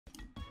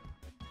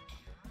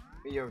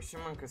Jo,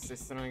 siemanko, z tej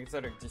strony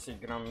Gzorek. Dzisiaj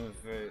gramy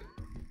w...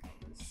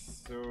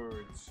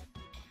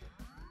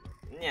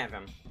 Nie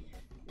wiem.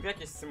 W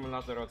jakiś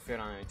symulator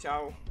otwierania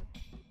ciał.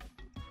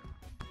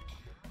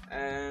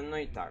 No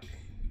i tak.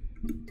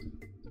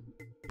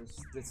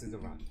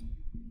 Zdecydowanie.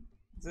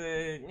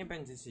 Nie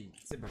będzie dzisiaj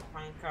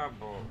cyberpunka,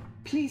 bo...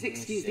 Please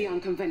excuse the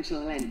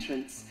unconventional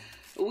entrance.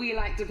 We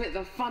like to put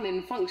the fun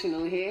in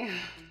functional here.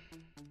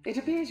 It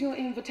appears your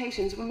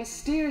invitations were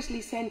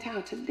mysteriously sent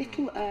out a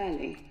little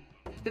early.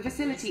 The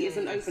facility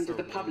isn't open to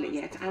the public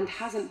yet and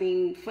hasn't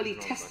been fully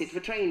tested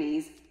for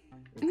trainees.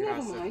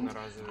 Never mind.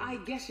 I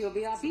guess you'll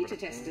be our beta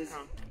testers.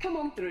 Come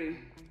on through.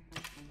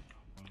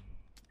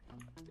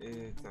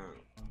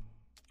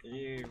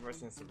 I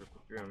właśnie sobie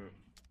kupiłem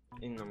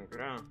inną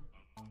grę.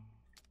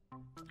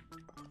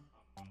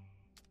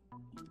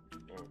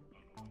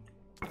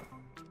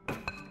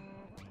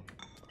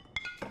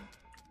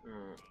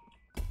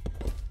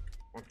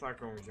 O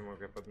taką, gdzie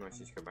mogę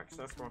podnosić chyba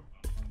krzesło.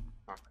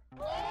 Tak.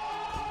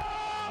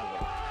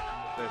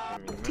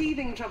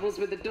 Teething troubles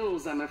with the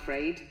doors, I'm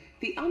afraid.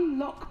 The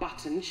unlock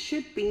button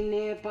should be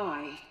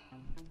nearby.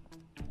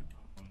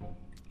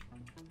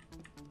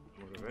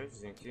 Może być,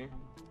 dzięki.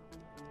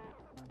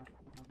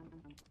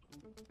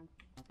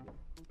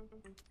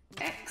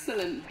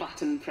 Excellent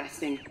button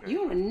pressing.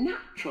 You're a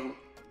natural.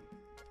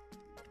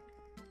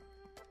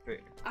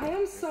 I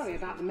am sorry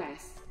about the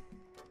mess.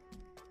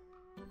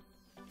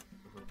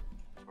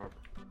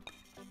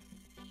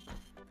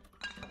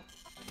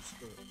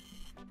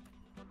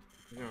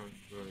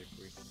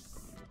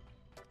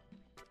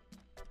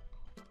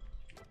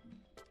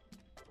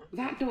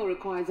 That door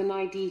requires an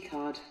ID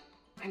card.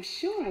 I'm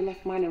sure I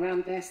left mine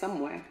around there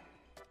somewhere.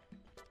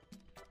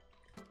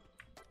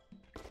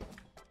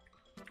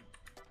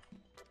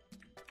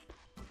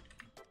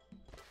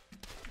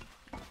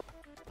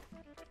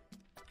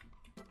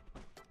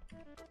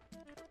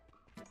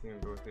 Nie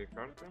było tej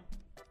karty?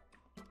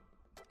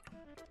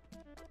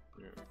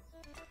 Nie.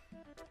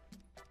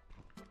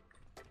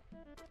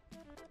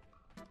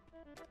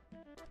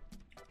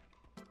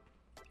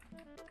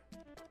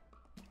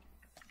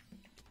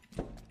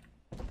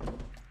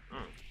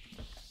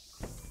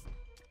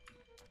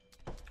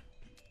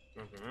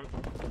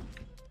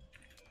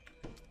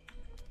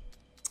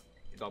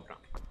 Dobra.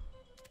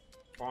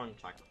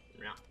 Pączak.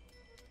 Ja.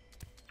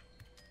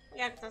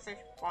 Jak to coś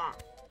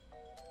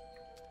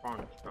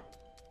pączka.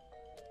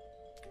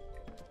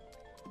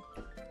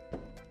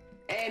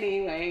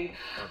 Anyway,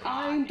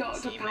 I'm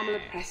Dr. Pamela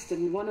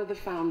Preston, one of the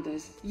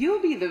founders.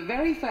 You'll be the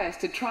very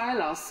first to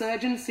trial our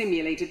surgeon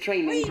simulator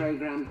training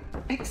program.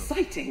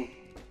 Exciting!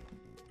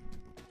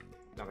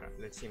 Dobra,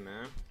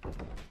 lecimy.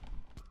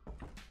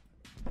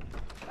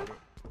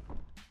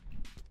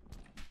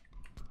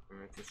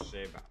 Mamy tu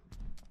szybę.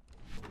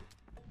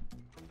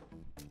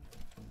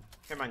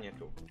 Chyba nie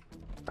tu.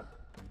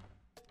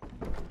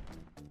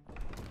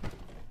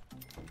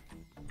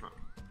 Aha.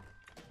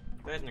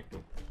 To jednak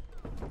tu.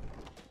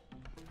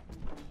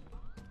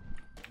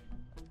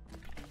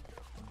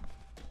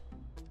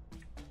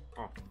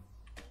 O.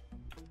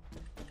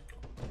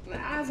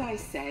 As I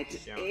said,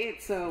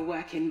 it's a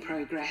work in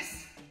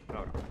progress.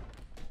 Dobra.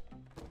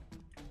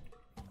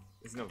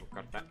 Znowu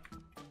karta.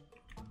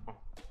 O.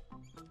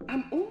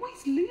 I'm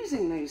always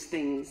losing those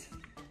things.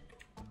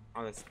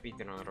 Ale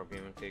speedrun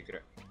robimy tej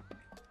gry.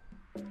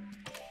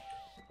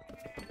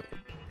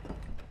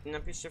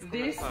 Napiszcie w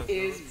komentarzu.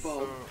 This is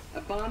Bob,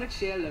 a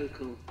Barnardshire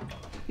local.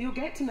 You'll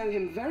get to know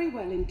him very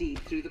well indeed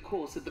through the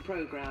course of the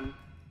program.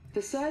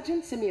 The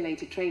Surgeon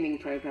Simulator Training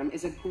Program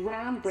is a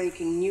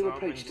groundbreaking new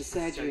approach to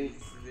surgery.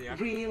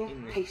 Real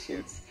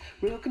patients,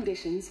 real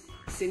conditions,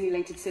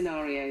 simulated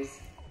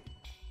scenarios.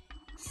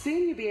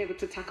 Soon you'll be able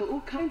to tackle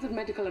all kinds of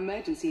medical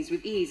emergencies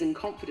with ease and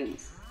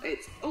confidence.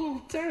 It's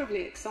all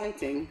terribly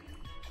exciting.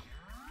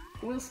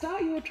 We'll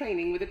start your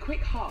training with a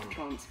quick heart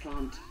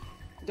transplant.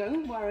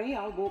 Don't worry,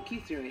 I'll walk you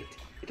through it.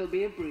 It'll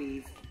be a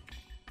breeze.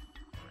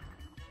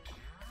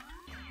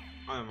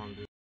 Ale mam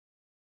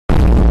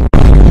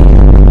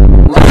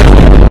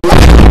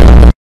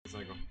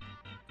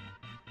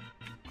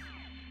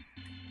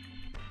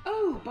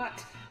Oh,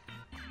 but...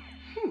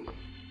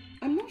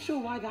 I'm not sure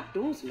why that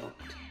door's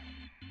locked.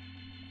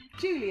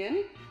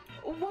 Julian,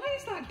 why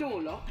is that door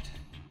locked?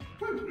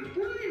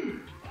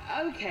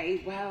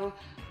 Okay, well,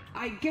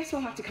 I guess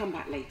we'll have to come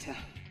back later.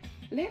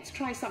 Let's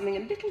try something a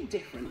little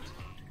different.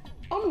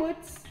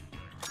 Onwards!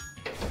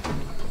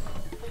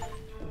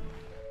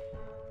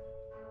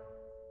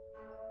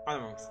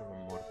 Ale mam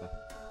krzywą mordę.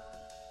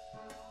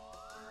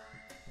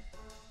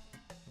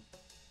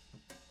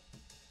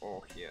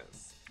 Och,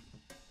 jest.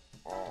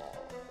 O.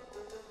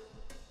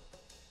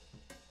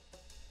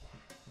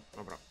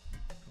 Dobra.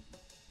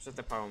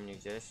 Przetepało mnie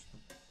gdzieś.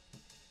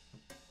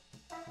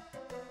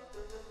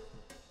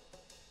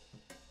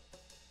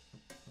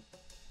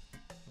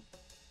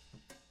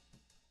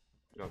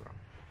 Dobra.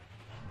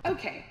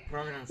 Okay,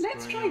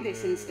 let's try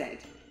this instead.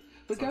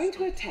 We're going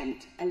to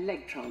attempt a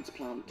leg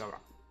transplant. Dobra.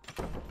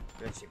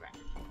 Lecimy.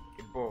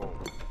 I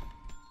boom.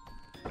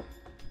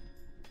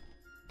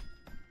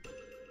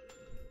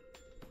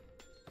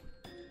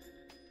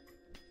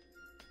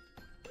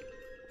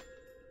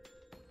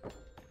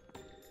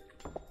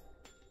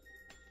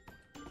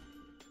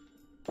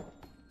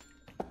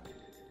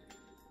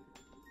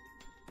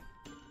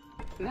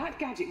 That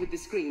gadget with the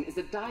screen is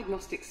a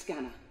diagnostic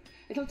scanner.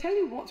 It'll tell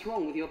you what's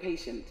wrong with your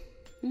patient.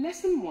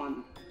 Lesson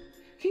 1.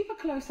 Keep a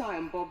close eye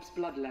on Bob's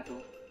blood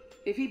level.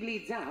 If he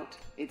bleeds out,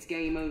 it's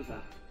game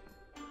over.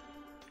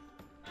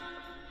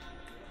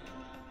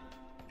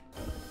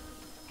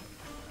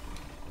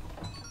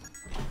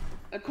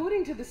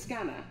 According to the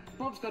scanner,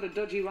 Bob's got a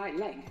dodgy right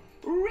leg.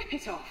 Rip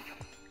it off!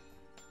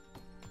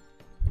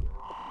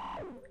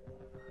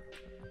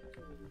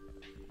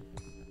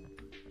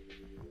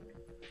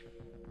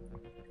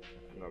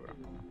 Dobra.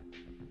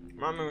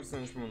 Mamy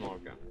usunąć mu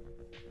nogę.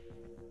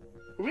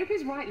 Rip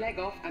his right leg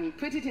off and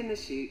put it in the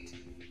chute.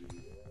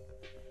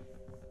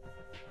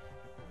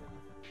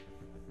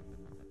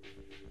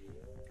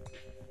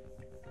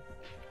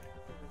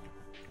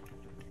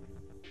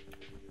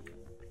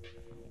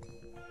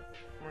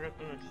 Mogę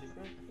to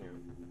nacisnąć? Nie.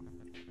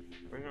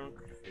 Poziom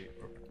krwi.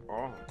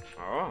 O!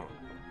 O!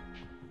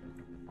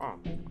 O!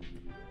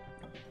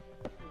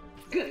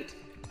 Good.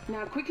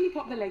 Now quickly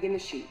pop the leg in the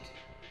chute.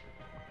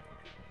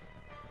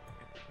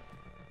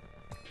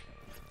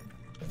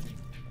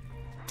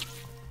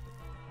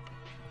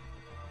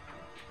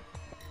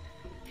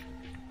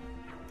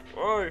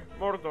 Oj,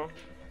 mordo!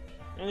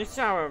 Ja nie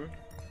chciałem!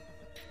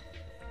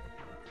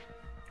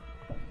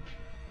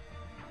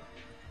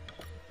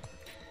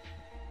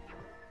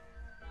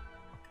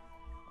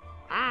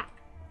 A!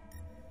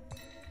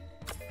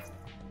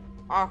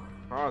 O,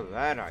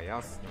 cholera,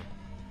 jasne.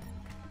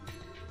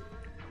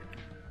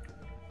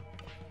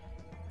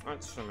 No,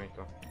 trzymaj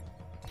to.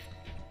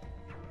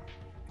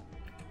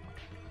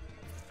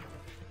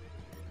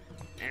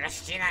 Nie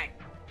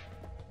rozcinaj!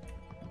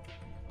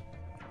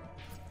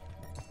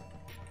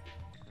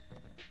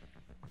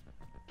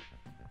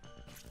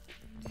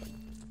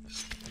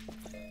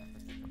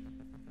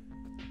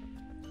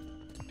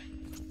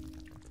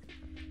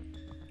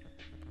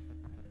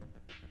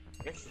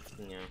 Jak się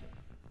tnie?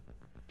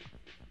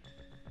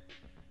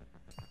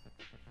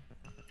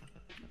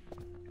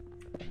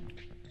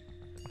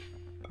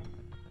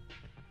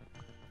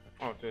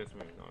 O, tu jest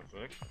mój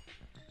nożyk.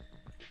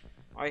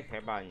 Oj,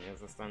 chyba nie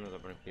zostanę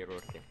dobrym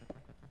chirurgiem.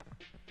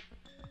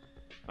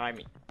 Daj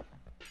mi.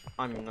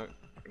 O, mi no,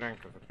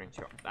 rękę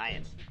wykręciło.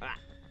 Dajesz. A.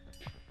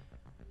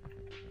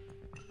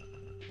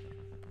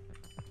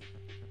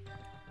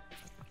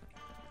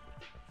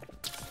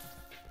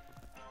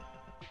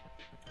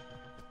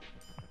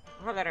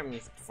 Cholera mi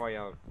jest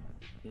twoja...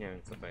 Nie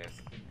wiem co to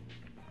jest.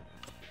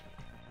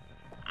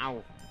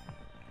 Au.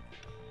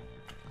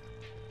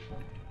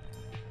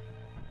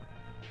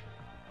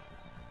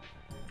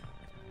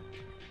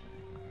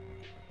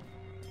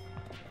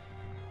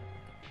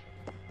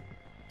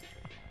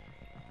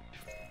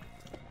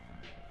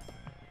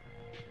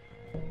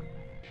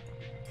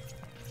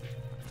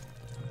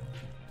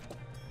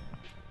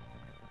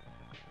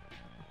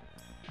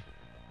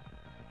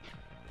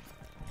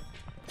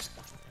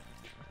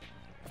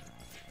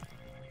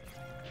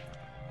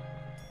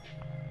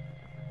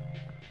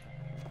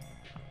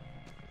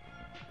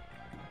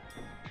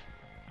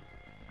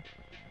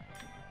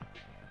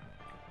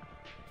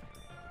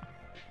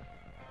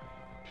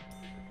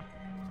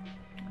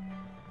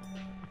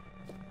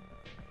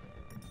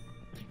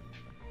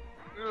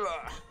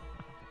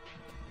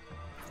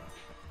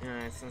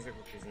 Ja jestem za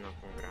głupi na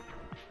tą grę.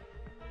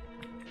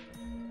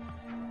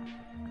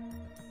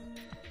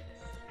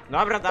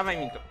 Dobra, dawaj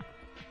mi to.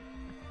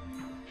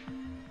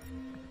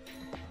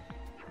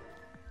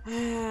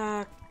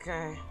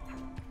 Okay.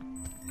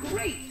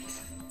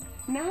 Great!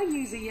 Now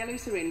use a yellow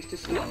syringe to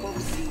stop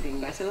Bob's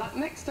bleeding. Better luck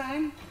next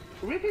time.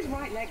 Rip his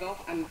right leg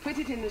off and put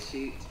it in the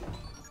chute.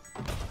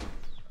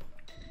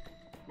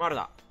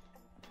 Morda.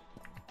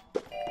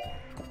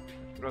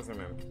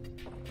 Rozumiem.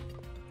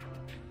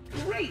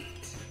 Great!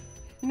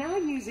 Now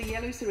use a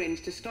yellow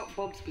syringe to stop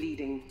Bob's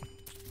bleeding.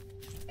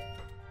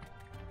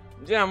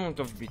 Gdzie ja mam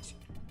to wbić?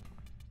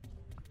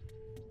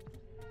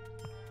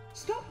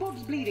 Stop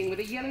Bob's bleeding with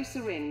a yellow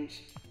syringe.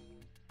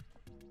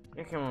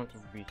 Jak ja mam to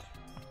wbić?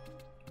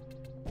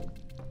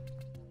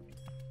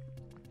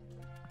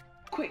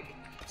 Quick,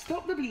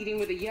 stop the bleeding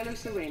with a yellow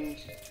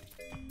syringe.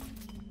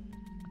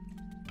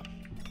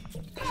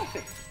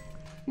 Perfect!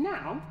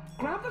 Now,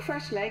 grab the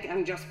fresh leg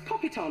and just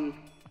pop it on.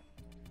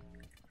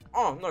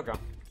 O, noga.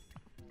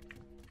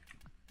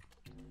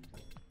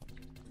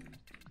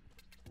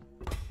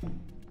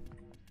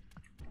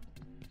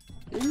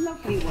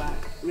 Lovely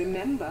work.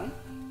 Remember,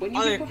 when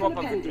you Ale get off an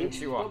chłopak appendage,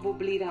 wykręciła. Bob will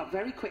bleed out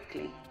very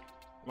quickly.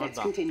 Let's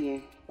Morda.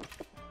 continue.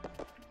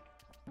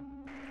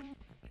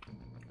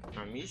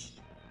 Mam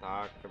iść?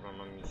 Tak, chyba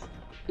mam iść.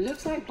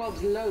 Looks like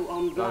Bob's low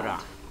on blood. Dobra.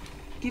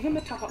 Give him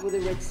a top up with a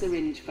red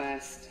syringe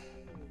first.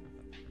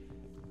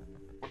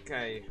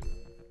 Okej.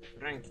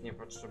 Ręki nie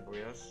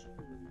potrzebujesz.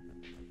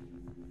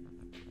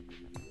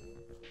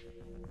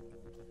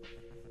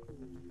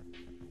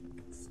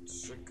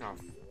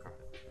 Strzykawka.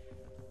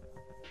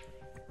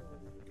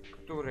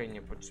 Której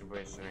nie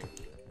potrzebujesz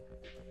ręki?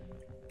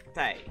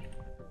 Tej.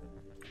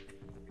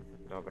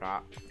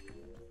 Dobra.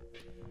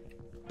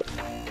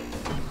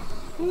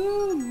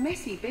 Ooh,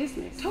 messy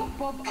business. Top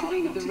Bob up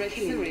with the red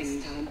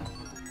syringe.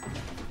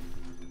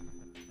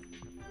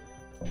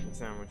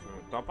 Co, musimy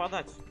to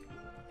podać?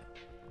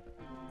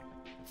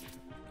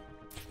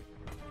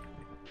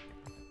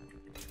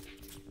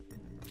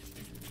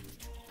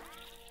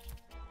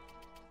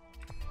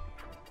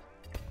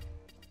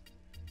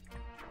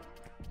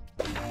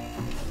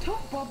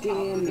 Top Bob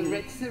up with the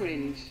red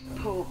syringe.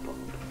 Poor Bob.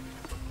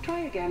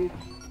 Try again.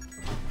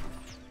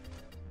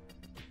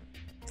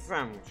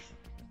 Węż.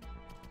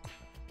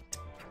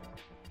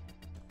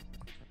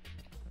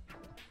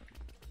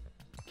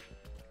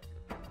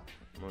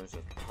 Może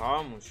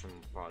to muszę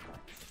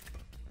podać.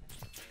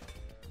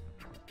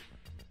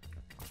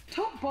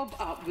 Top Bob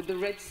up with the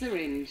red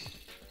syringe.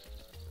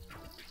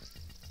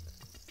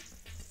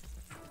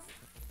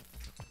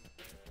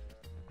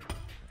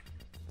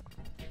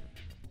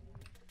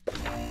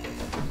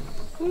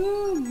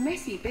 Ooh,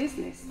 messy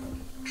business.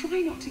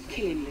 Try not to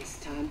kill him this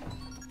time.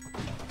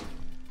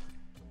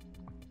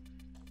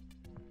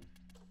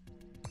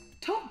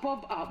 Top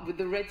Bob up with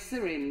the red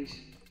syringe.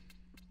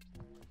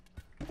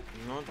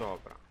 No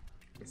dobra.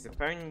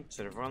 Wypełnić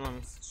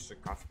czerwoną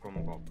strzykawką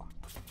Boba.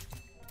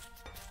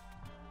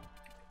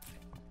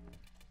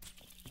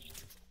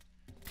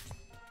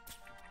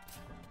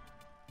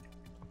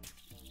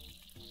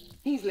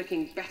 He's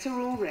looking better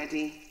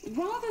already.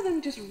 Rather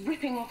than just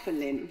ripping off a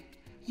limb,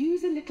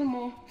 use a little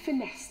more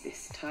finesse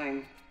this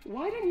time.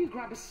 Why don't you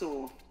grab a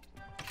saw?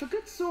 For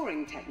good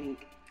sawing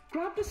technique,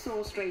 grab the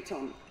saw straight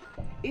on.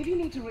 If you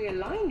need to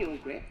realign your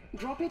grip,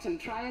 drop it and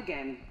try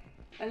again.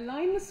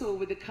 Align the saw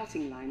with the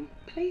cutting line,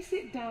 place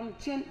it down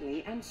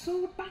gently and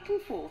saw back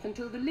and forth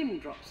until the limb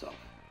drops off.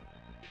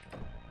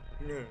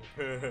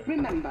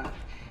 Remember,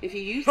 if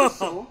you use the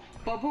saw,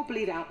 Bob will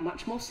bleed out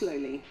much more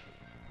slowly.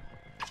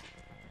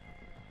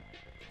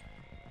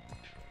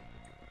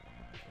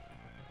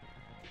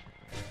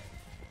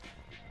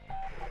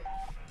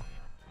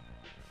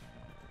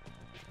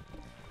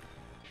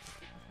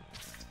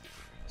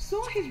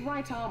 Saw his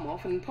right arm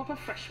off and pop a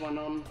fresh one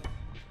on.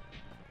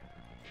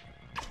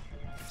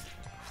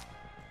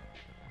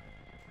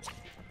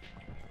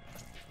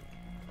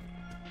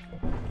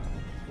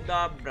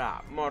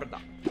 Dobra, morda.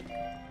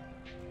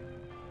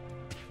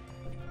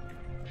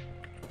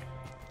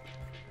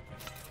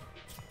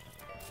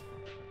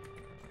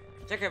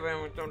 Czekaj, bo ja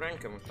mu tą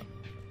rękę muszę.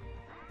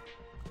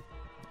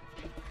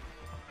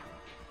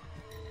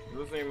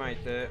 Luzuj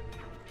majty.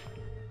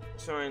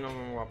 Trzymaj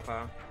nową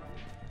łapę.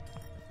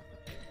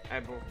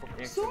 Bo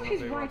nie chcę Saw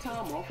his nowej right łapy.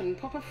 arm off and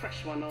pop a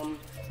fresh one on.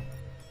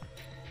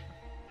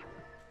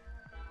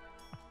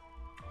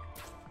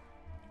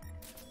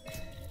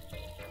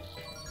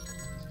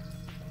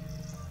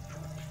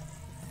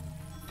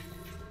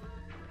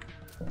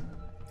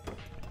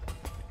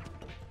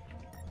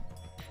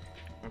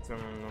 A co,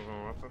 mam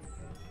nową łapę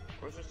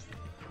włożyć?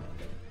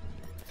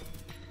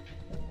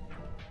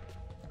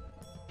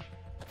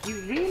 You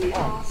really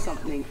are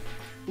something.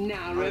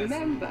 Now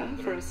remember,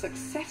 for a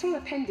successful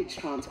appendage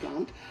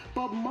transplant,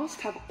 Bob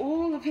must have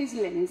all of his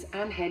limbs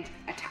and head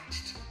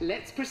attached.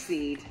 Let's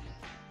proceed.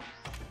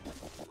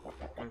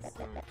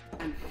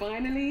 And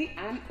finally,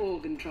 an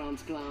organ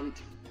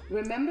transplant.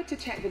 Remember to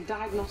check the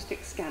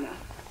diagnostic scanner.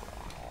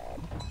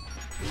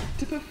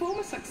 To perform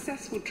a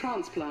successful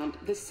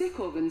transplant, the sick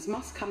organs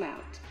must come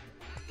out.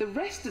 The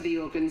rest of the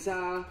organs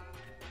are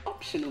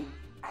optional.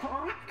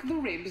 Crack the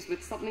ribs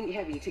with something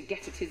heavy to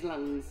get at his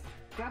lungs.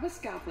 Grab a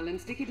scalpel and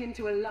stick it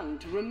into a lung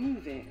to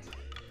remove it.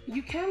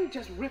 You can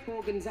just rip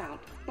organs out,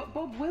 but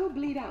Bob will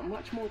bleed out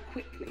much more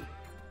quickly.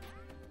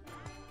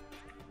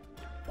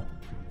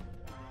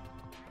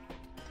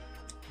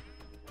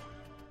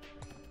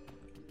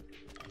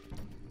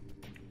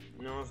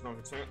 No,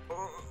 znowu cię.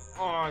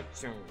 O,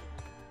 cię.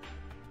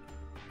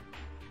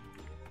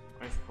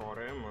 Jest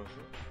chory,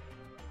 może?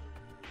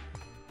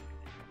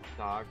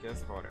 Tak,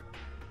 jest chory.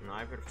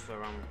 Najpierw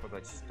trzeba mu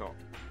podać to.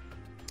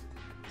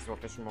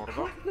 Złapiesz mordo?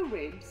 Crack the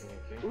ribs,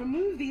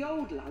 remove the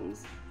old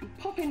lungs, and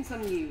pop in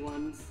some new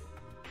ones.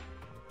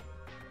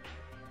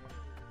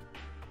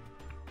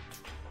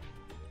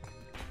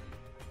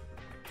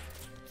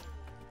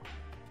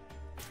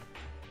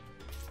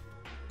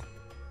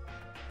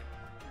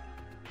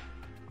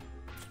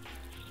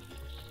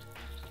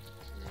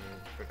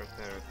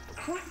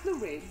 Crack the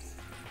ribs,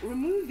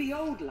 remove the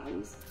old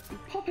lungs, and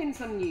pop in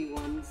some new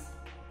ones.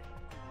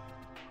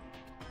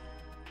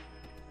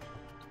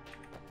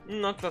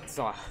 No to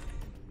co?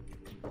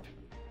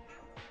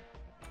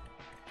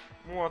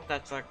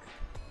 Młoteczek.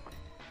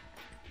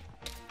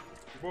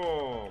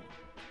 Boom.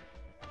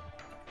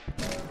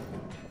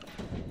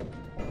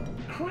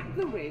 Crack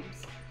the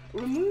ribs,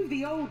 remove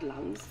the old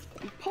lungs,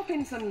 and pop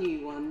in some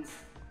new ones.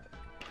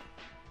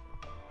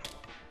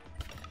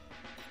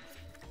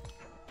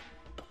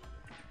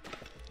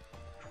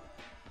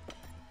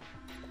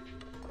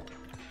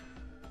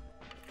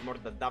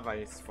 Morda,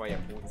 dawaj swoje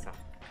płuca.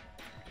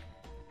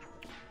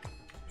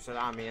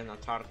 Sprzedamy je na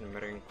czarnym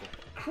rynku.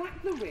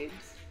 Crack the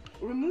ribs,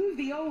 remove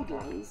the old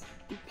lungs,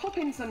 and pop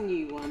in some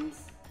new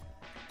ones.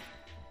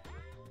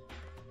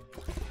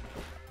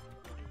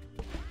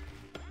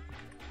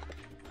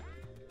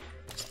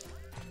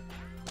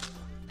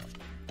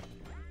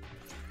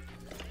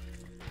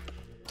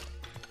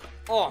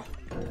 O!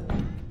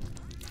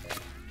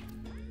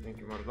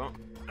 Dzięki mordo.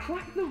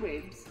 Crack the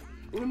ribs,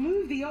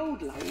 remove the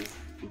old lungs,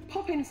 and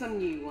pop in some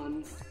new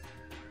ones.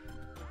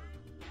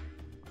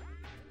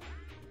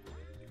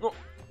 No!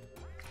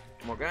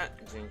 Mogę?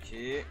 Dzięki.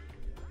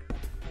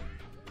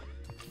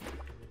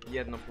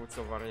 Jedno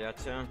płuco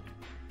wariacie.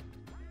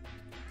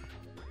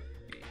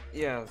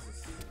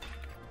 Jezus.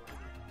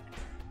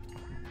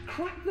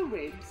 Crack the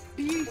ribs,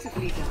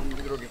 beautifully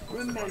done. Drugie płuco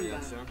Remember,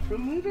 wariacie.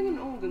 removing an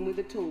organ with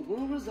a tool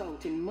will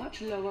result in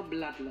much lower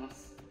blood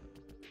loss.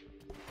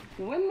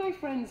 When my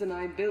friends and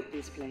I built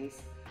this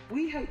place,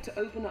 we hoped to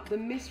open up the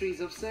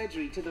mysteries of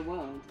surgery to the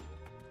world.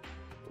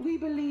 We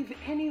believe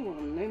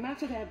anyone, no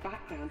matter their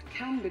background,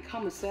 can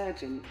become a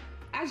surgeon.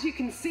 As you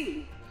can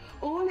see,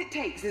 all it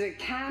takes is a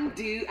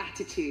can-do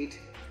attitude.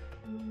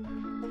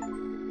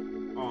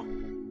 O!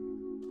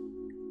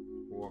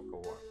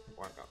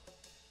 Łaga.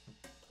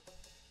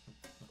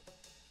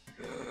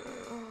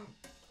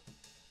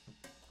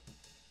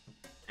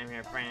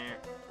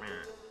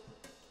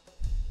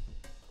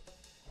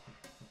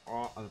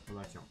 O, ale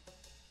poleciał.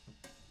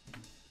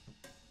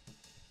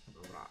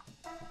 Dobra.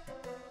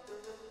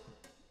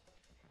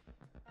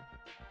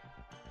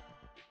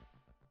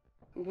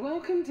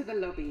 Welcome to the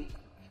lobby.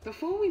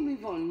 Before we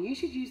move on, you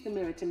should use the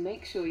mirror to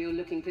make sure you're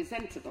looking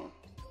presentable.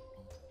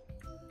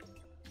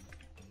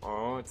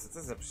 O, co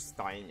to za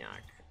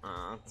przystojniak?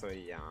 A, to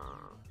ja.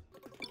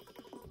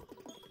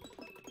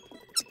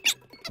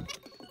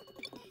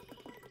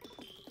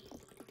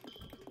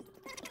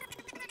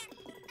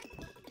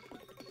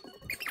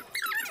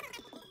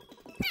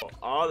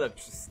 O, ale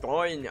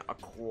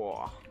przystojniak,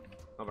 ło.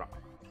 Dobra,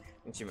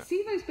 lecimy.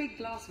 See those big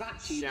glass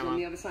vac tubes Siema. on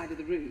the other side of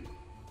the room?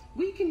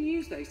 We can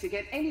use those to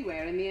get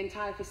anywhere in the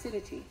entire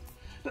facility.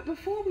 But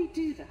before we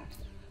do that,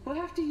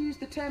 we'll have to use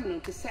the terminal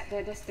to set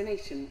their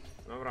destination.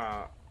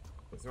 Dobra,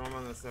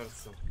 złamane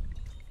serce.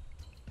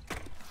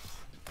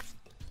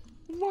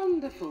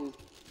 Wonderful.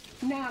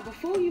 Now,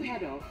 before you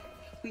head off,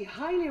 we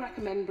highly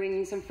recommend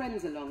bringing some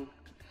friends along.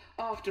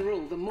 After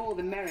all, the more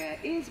the merrier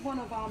is one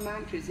of our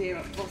mantras here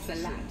at Bossa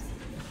Labs.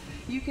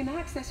 You can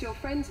access your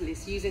friends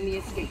list using the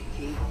escape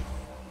key.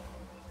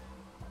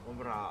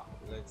 Dobra,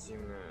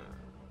 lecimy.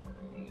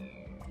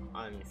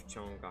 Ale mi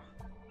wciąga.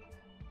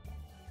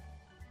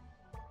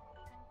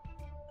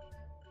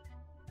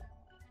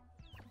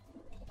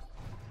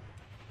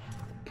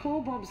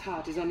 Poor Bob's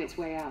heart is on its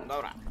way out.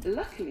 Dobra.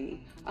 Luckily,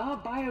 our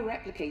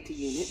bioreplicator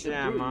unit, the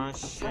Siema,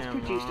 Brew, has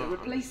produced a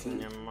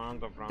replacement. siema,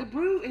 dobra. The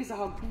Brew is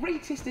our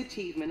greatest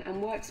achievement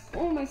and works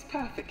almost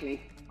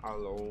perfectly.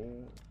 Halo.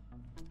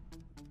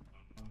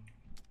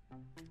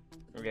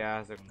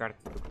 Jezu,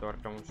 karty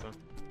doktorka muszę.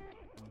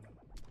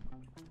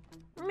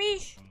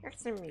 Miś! Ja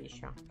chcę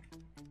misia.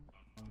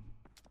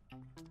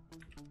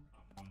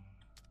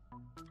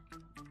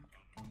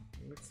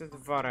 Ja chcę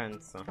 2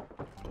 ręce.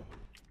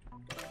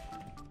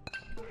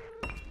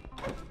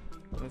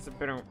 Ja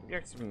zabieram...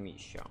 Ja chcę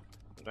misia.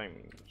 Daj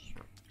mi misia.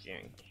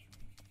 Dzięki.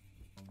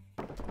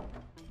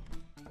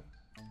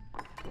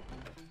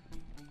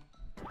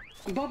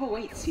 Bob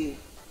awaits you.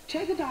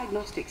 Check the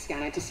diagnostic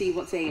scanner to see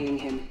what's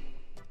ailing him.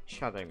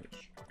 Siadaj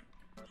miś.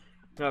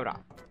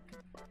 Dobra.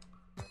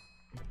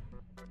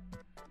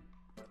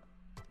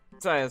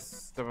 Co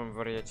jest z tobą,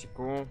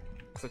 wariaciku?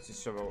 Co ci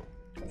trzeba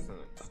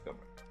usunąć?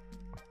 Dobra.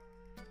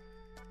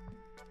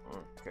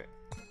 Okej.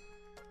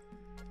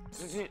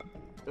 Co ci...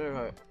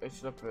 Czekaj, ja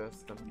ślepy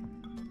jestem.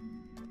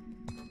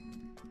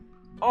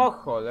 O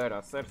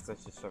cholera, serce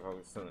ci trzeba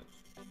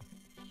usunąć.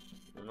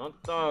 No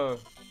to...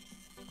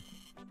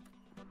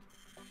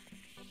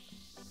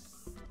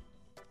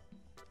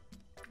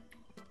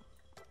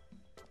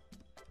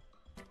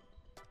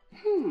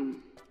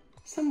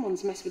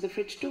 Someone's messed with the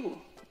fridge door.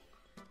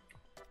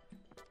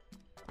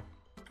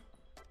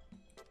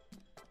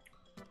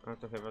 No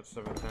to chyba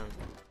trzeba ten...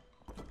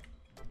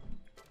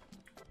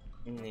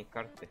 innej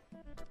karty.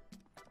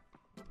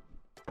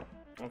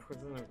 O,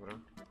 wchodzę na górę.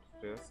 Co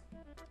tu jest?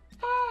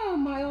 Ah,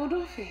 my old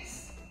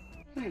office.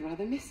 I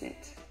rather miss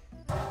it.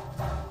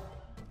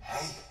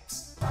 Hey,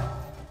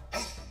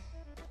 hey,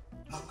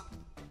 look,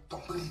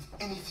 don't believe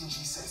anything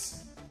she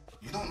says.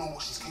 You don't know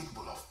what she's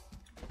capable of.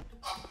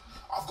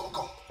 I've got to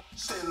go.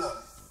 Stay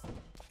alert.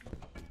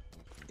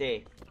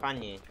 Ty,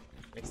 panie,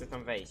 jak chcę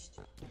tam wejść?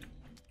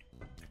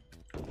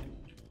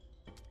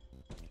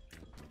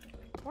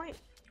 Oj.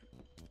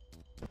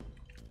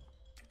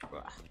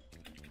 Ua.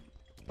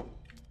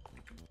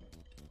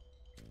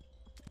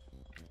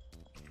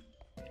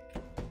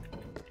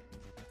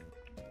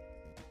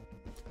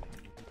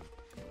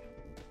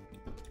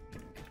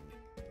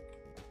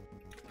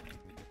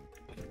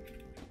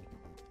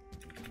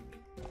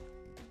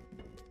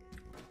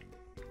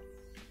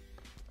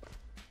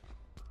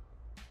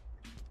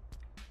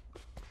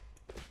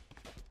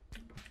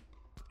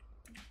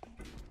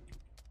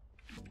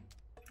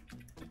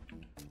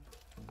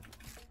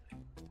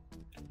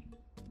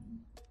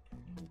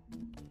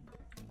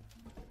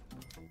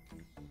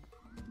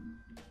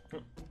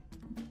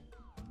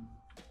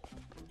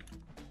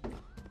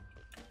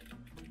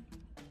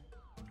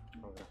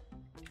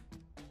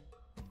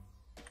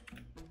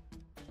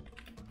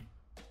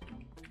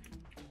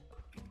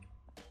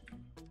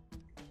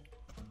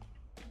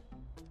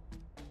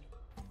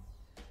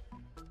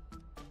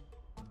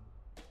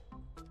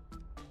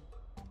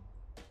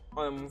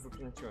 Ale mu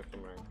wykręciła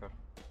tą rękę.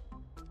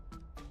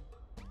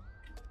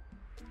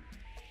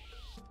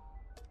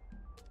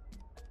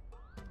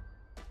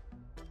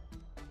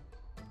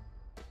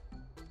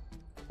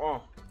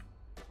 O!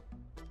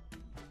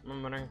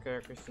 Mam rękę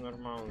jakoś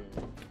normalną.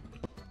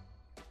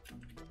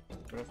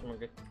 Teraz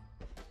mogę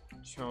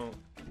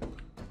ciągnąć.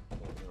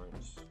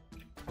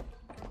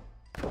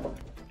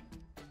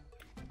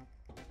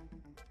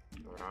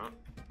 Dobra.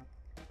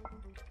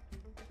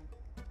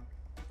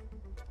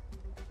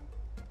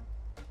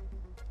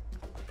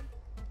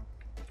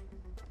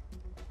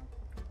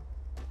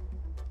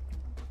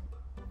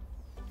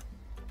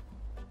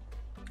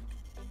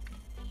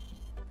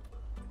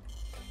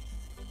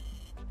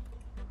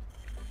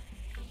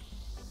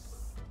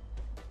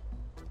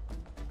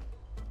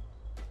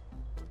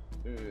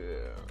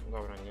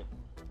 Dobra,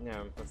 nie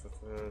wiem po co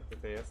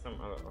tutaj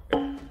jestem, ale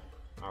okej.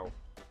 Au.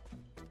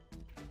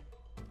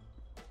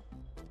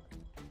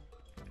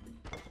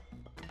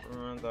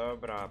 No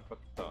dobra, pod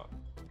to.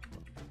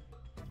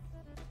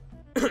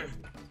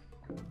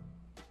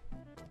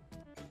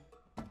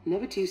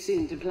 Never too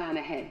soon to plan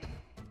ahead.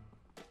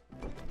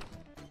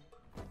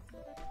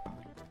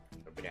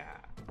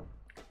 Dobra.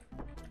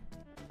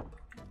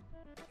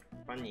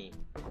 Pani.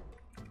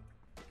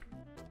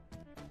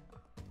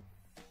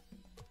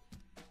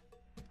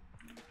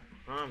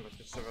 A, bo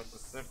tu trzeba to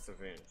serce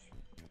wyjąć.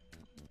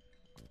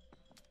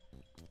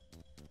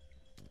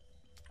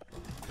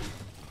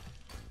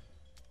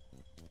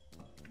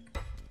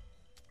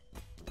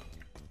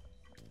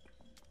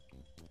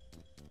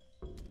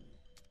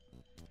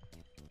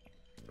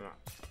 Dobra.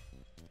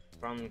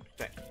 Pan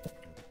tutaj.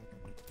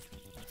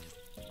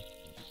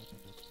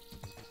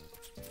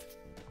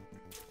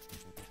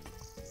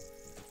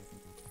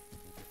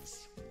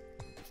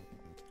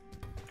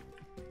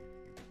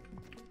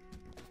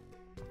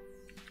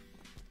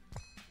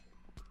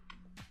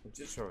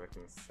 Gdzie człowiek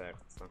ma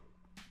serce?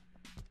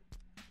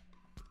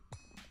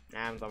 Nie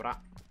wiem,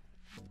 dobra.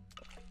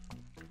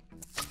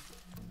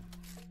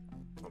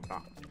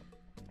 Dobra.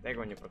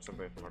 Tego nie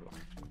potrzebuję, mordo.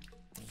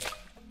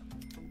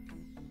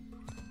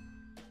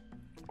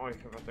 Oj,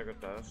 chyba tego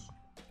też.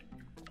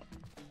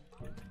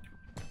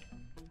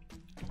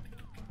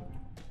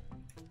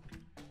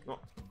 No,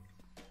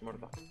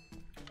 morda.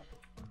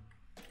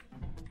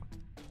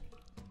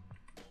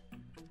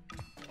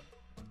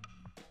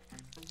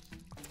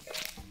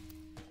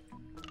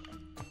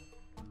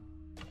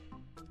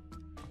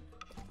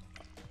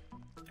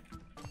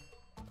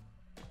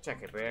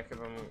 Czekaj, bo ja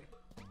chyba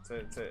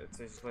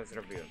coś źle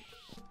zrobiłem.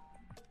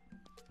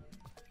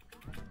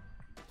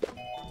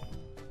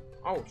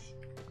 Auć!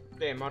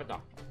 Ty,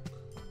 morda!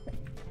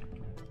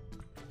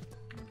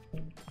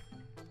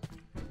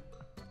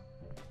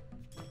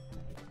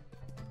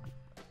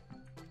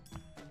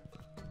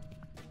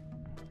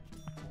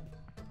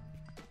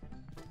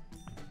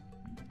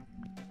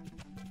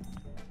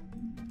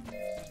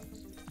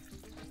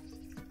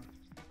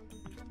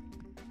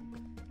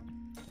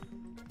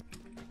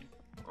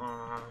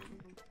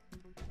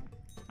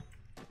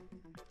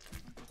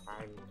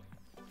 Fajnie.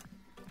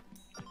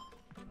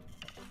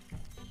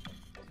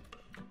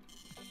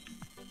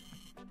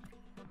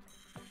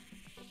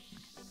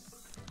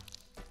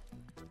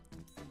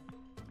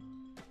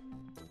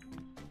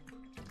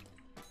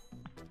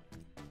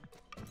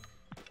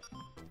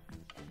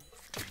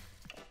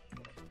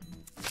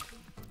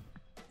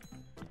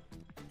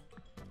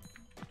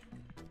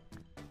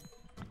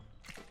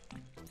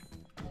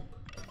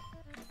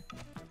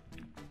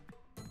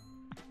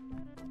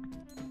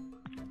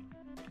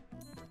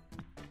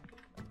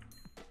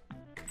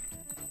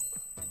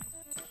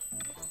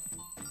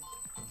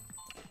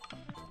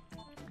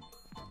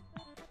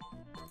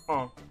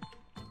 O!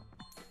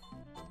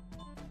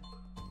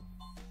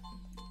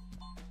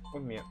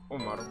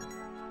 Umarł.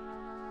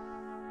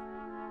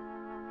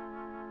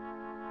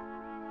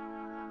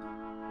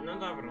 No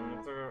dobra,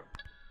 no to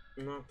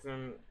na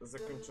tym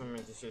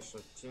zakończymy dzisiejszy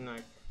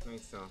odcinek. No i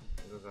co?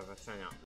 Do zobaczenia.